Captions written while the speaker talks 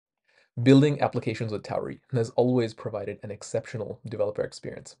Building applications with Tauri has always provided an exceptional developer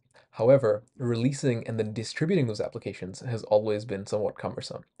experience. However, releasing and then distributing those applications has always been somewhat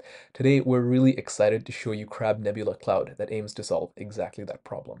cumbersome. Today, we're really excited to show you Crab Nebula Cloud that aims to solve exactly that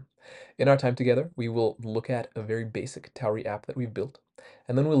problem. In our time together, we will look at a very basic Tauri app that we've built,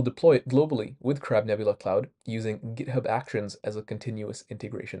 and then we'll deploy it globally with Crab Nebula Cloud using GitHub Actions as a continuous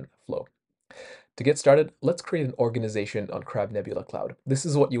integration flow. To get started, let's create an organization on Crab Nebula Cloud. This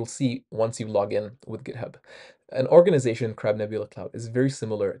is what you'll see once you log in with GitHub. An organization, Crab Nebula Cloud, is very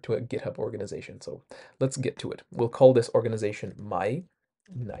similar to a GitHub organization. So let's get to it. We'll call this organization My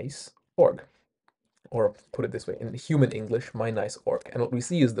Nice Org, or put it this way, in human English, My Nice Org. And what we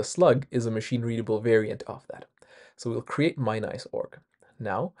see is the slug is a machine readable variant of that. So we'll create My Nice Org.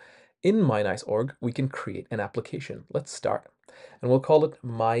 Now, in My Nice Org, we can create an application. Let's start. And we'll call it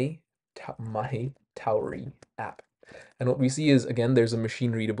My Tauri app. And what we see is, again, there's a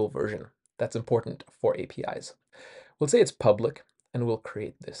machine readable version. That's important for APIs. We'll say it's public, and we'll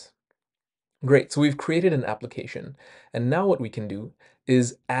create this. Great, so we've created an application, and now what we can do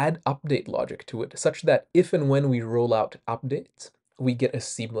is add update logic to it, such that if and when we roll out updates, we get a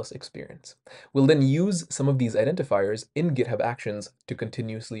seamless experience. We'll then use some of these identifiers in GitHub Actions to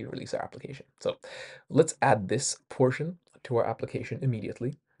continuously release our application. So let's add this portion to our application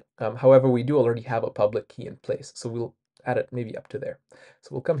immediately. However, we do already have a public key in place, so we'll add it maybe up to there. So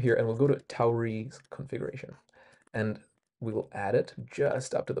we'll come here and we'll go to Tauri's configuration, and we will add it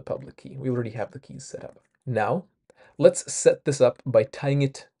just up to the public key. We already have the keys set up. Now, let's set this up by tying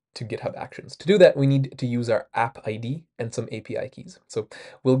it to GitHub Actions. To do that, we need to use our app ID and some API keys. So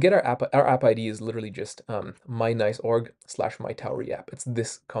we'll get our app ID is literally just myniceorg/mytauri app. It's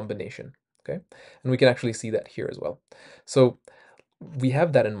this combination, okay? And we can actually see that here as well. So we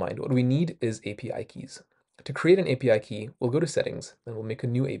have that in mind. What we need is API keys. To create an API key, we'll go to settings and we'll make a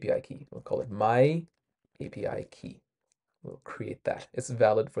new API key. We'll call it my API key. We'll create that. It's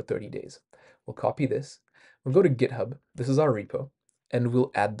valid for 30 days. We'll copy this. We'll go to GitHub. This is our repo, and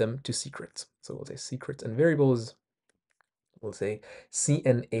we'll add them to secrets. So we'll say secrets and variables. We'll say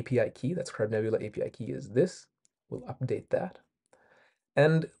CN API key. That's Crab Nebula API key is this. We'll update that.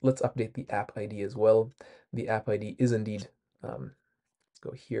 And let's update the app ID as well. The app ID is indeed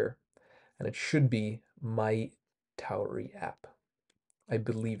go here, and it should be My Tauri app. I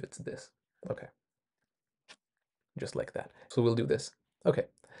believe it's this. Okay. Just like that. So we'll do this. Okay.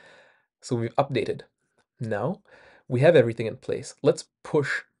 So we've updated. Now we have everything in place. Let's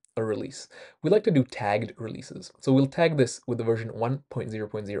push a release. We like to do tagged releases. So we'll tag this with the version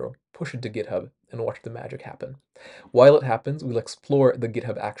 1.0.0, push it to GitHub, and watch the magic happen. While it happens, we'll explore the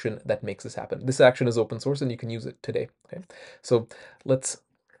GitHub action that makes this happen. This action is open source and you can use it today. Okay. So let's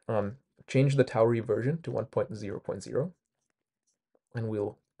change the Tauri version to 1.0.0, and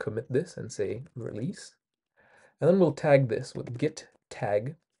we'll commit this and say release. And then we'll tag this with git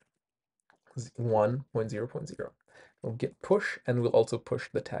tag 1.0.0. We'll git push, and we'll also push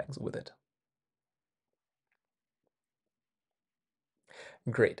the tags with it.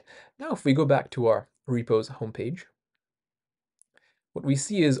 Great. Now if we go back to our repos homepage, what we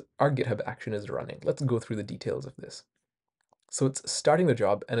see is our GitHub action is running. Let's go through the details of this. So it's starting the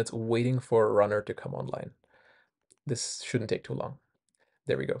job, and it's waiting for a runner to come online. This shouldn't take too long.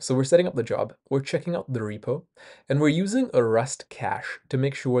 There we go. So we're setting up the job, we're checking out the repo, and we're using a Rust cache to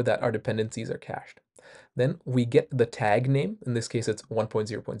make sure that our dependencies are cached. Then we get the tag name, in this case it's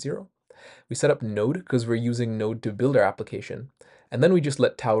 1.0.0. We set up Node because we're using Node to build our application, and then we just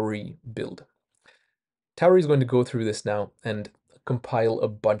let Tauri build. Tauri is going to go through this now and compile a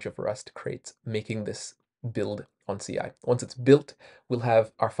bunch of Rust crates, making this build on CI. Once it's built, we'll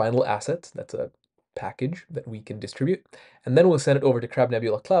have our final asset, that's a package that we can distribute, and then we'll send it over to Crab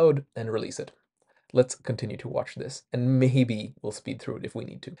Nebula Cloud and release it. Let's continue to watch this, and maybe we'll speed through it if we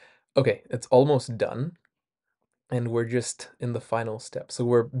need to. Okay, it's almost done, and we're just in the final step. So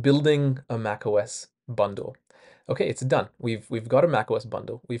we're building a macOS bundle. Okay, it's done. We've got a macOS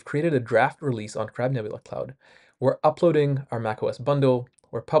bundle. We've created a draft release on Crab Nebula Cloud. We're uploading our macOS bundle.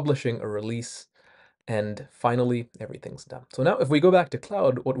 We're publishing a release, and finally everything's done. So now if we go back to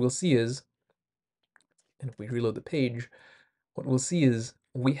Cloud, what we'll see is, and if we reload the page, what we'll see is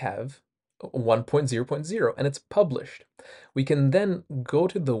we have 1.0.0 and it's published. We can then go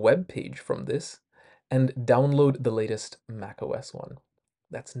to the web page from this and download the latest macOS one.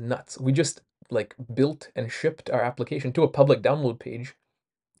 That's nuts. We just like built and shipped our application to a public download page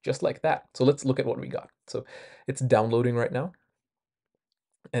just like that. So let's look at what we got. So it's downloading right now.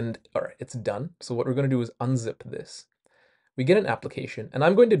 And all right, it's done. So what we're going to do is unzip this. We get an application, and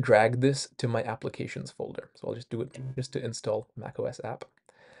I'm going to drag this to my applications folder. So I'll just do it just to install macOS app.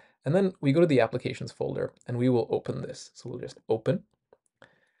 And then we go to the applications folder and we will open this. So we'll just open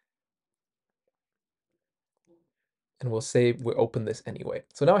and we'll say we open this anyway.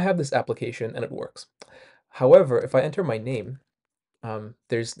 So now I have this application and it works. However, if I enter my name,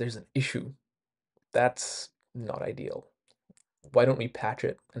 there's an issue. That's not ideal. Why don't we patch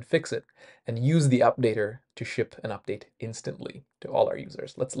it and fix it and use the updater to ship an update instantly to all our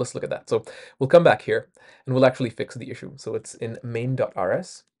users? Let's look at that. So we'll come back here and we'll actually fix the issue. So it's in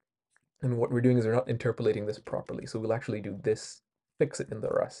main.rs. And what we're doing is we're not interpolating this properly. So we'll actually do this, fix it in the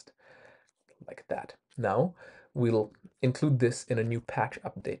Rust like that. Now we'll include this in a new patch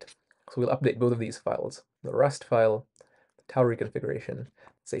update. So we'll update both of these files, the Rust file, the Tauri configuration,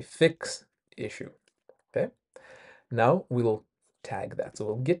 say fix issue. Okay. Now we'll tag that. So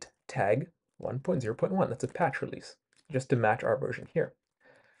we'll git tag 1.0.1. That's a patch release, just to match our version here.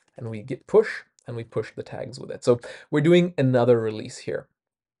 And we git push, and we push the tags with it. So we're doing another release here.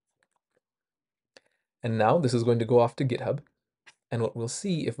 And now this is going to go off to GitHub. And what we'll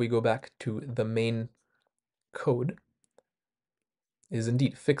see if we go back to the main code is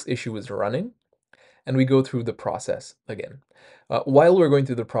indeed fix issue is running. And we go through the process again. While we're going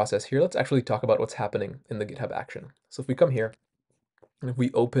through the process here, let's actually talk about what's happening in the GitHub action. So if we come here, and if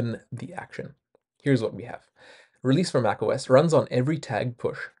we open the action, here's what we have. Release for macOS runs on every tag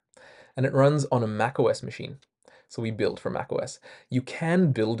push, and it runs on a macOS machine. So we build for macOS. You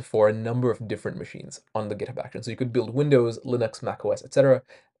can build for a number of different machines on the GitHub action. So you could build Windows, Linux, macOS, etc.,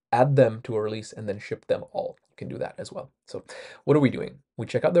 add them to a release, and then ship them all. You can do that as well. So what are we doing? We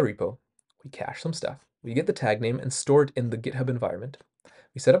check out the repo, we cache some stuff, we get the tag name and store it in the GitHub environment.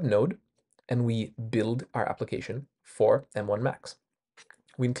 We set up Node, and we build our application for M1 Max.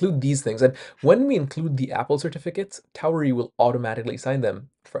 We include these things, and when we include the Apple certificates, Tauri will automatically sign them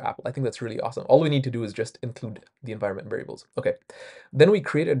for Apple. I think that's really awesome. All we need to do is just include the environment variables. Okay, then we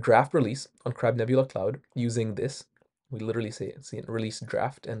create a draft release on CrabNebula Cloud using this. We literally say release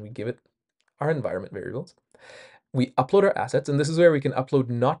draft, and we give it our environment variables. We upload our assets, and this is where we can upload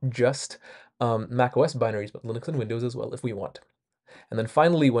not just macOS binaries, but Linux and Windows as well if we want. And then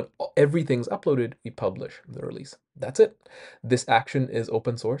finally, when everything's uploaded, we publish the release. That's it. This action is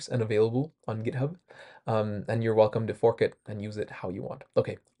open source and available on GitHub, and you're welcome to fork it and use it how you want.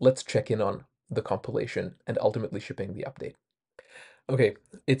 Okay, let's check in on the compilation and ultimately shipping the update. Okay,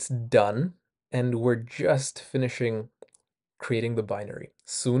 it's done, and we're just finishing creating the binary.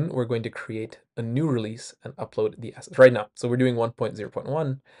 Soon, we're going to create a new release and upload the assets right now. So we're doing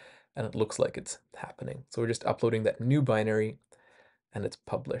 1.0.1, and it looks like it's happening. So we're just uploading that new binary, and it's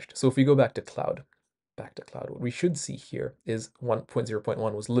published. So if we go back to cloud, what we should see here is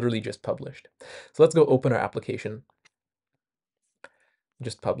 1.0.1 was literally just published. So let's go open our application,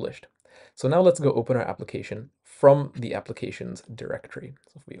 just published. So now let's go open our application from the applications directory.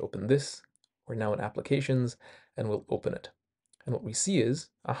 So if we open this, we're now in applications, and we'll open it. And what we see is,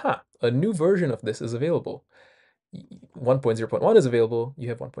 aha, a new version of this is available. 1.0.1 is available, you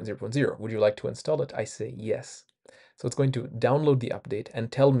have 1.0.0. Would you like to install it? I say yes. So it's going to download the update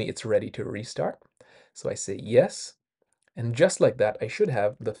and tell me it's ready to restart. So I say yes, and just like that, I should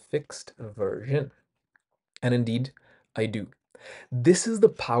have the fixed version. And indeed, I do. This is the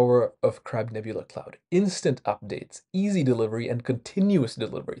power of CrabNebula Cloud. Instant updates, easy delivery, and continuous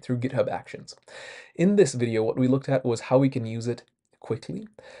delivery through GitHub Actions. In this video, what we looked at was how we can use it quickly.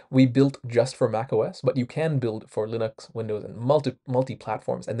 We built just for macOS, but you can build for Linux, Windows, and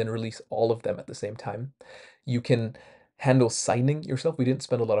multi-platforms, and then release all of them at the same time. You can handle signing yourself. We didn't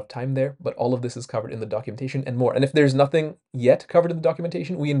spend a lot of time there, but all of this is covered in the documentation and more. And if there's nothing yet covered in the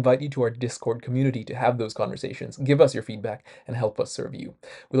documentation, we invite you to our Discord community to have those conversations. Give us your feedback and help us serve you.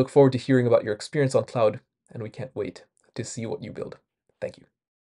 We look forward to hearing about your experience on cloud, and we can't wait to see what you build. Thank you.